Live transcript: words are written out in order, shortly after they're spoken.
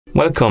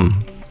Welcome!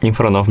 In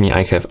front of me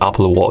I have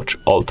Apple Watch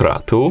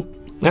Ultra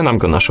 2 and I'm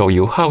gonna show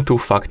you how to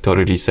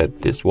factory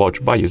reset this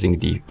watch by using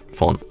the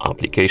phone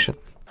application.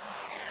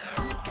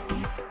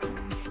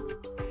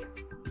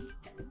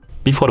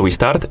 Before we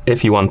start,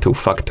 if you want to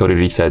factory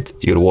reset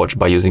your watch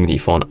by using the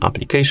phone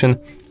application,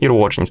 your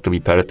watch needs to be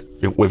paired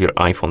with your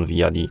iPhone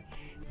via the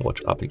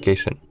watch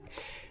application.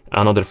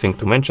 Another thing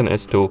to mention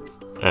is to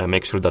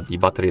make sure that the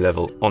battery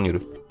level on your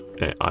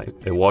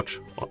watch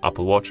or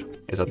Apple Watch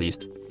is at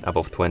least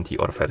above 20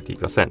 or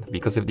 30%,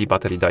 because if the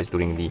battery dies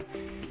during the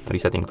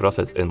resetting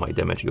process, it might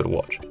damage your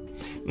watch.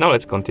 Now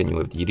let's continue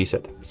with the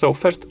reset. So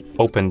first,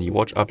 open the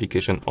watch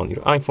application on your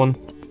iPhone.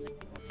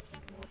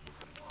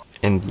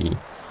 In the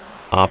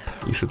app,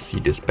 you should see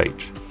this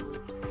page.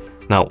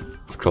 Now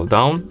scroll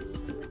down.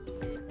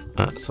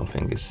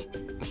 Something is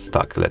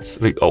stuck. Let's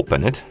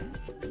reopen it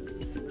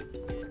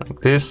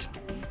like this.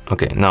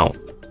 Okay, now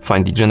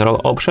find the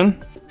general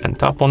option and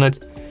tap on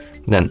it.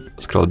 Then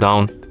scroll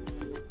down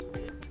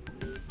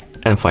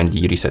and find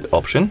the reset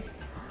option.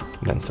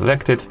 Then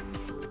select it.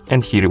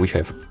 And here we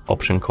have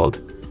option called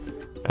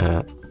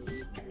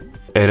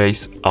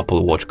erase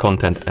Apple Watch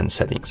content and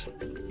settings.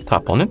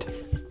 Tap on it.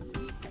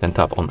 Then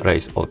tap on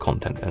erase all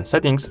content and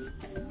settings.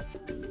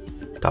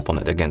 Tap on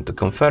it again to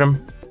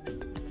confirm.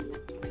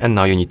 And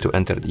now you need to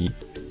enter the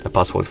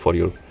password for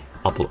your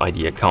Apple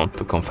ID account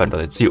to confirm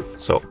that it's you.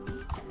 So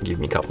give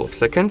me a couple of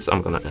seconds.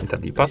 I'm gonna enter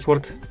the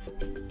password.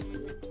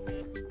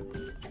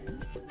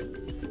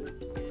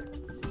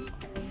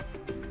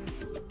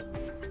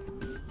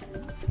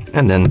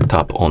 And then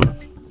tap on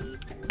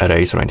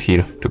erase right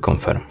here to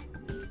confirm.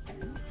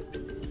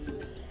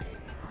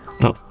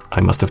 No, I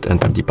must have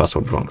entered the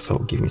password wrong, so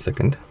give me a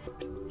second.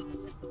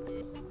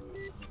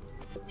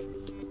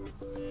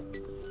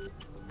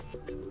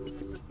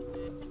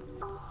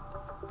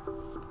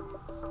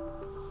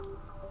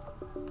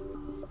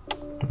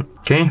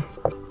 Okay,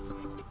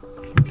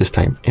 this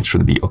time it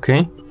should be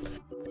okay.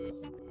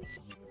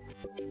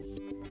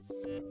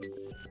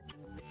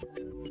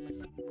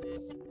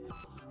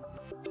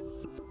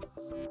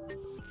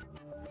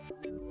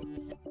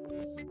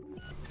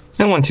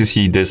 And once you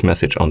see this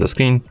message on the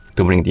screen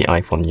to bring the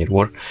iPhone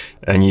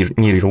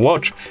near your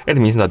watch, it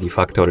means that the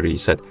factory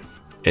reset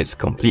is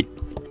complete.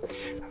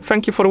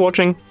 Thank you for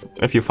watching.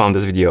 If you found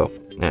this video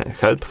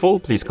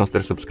helpful, please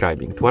consider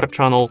subscribing to our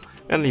channel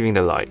and leaving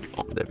a like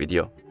on the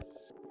video.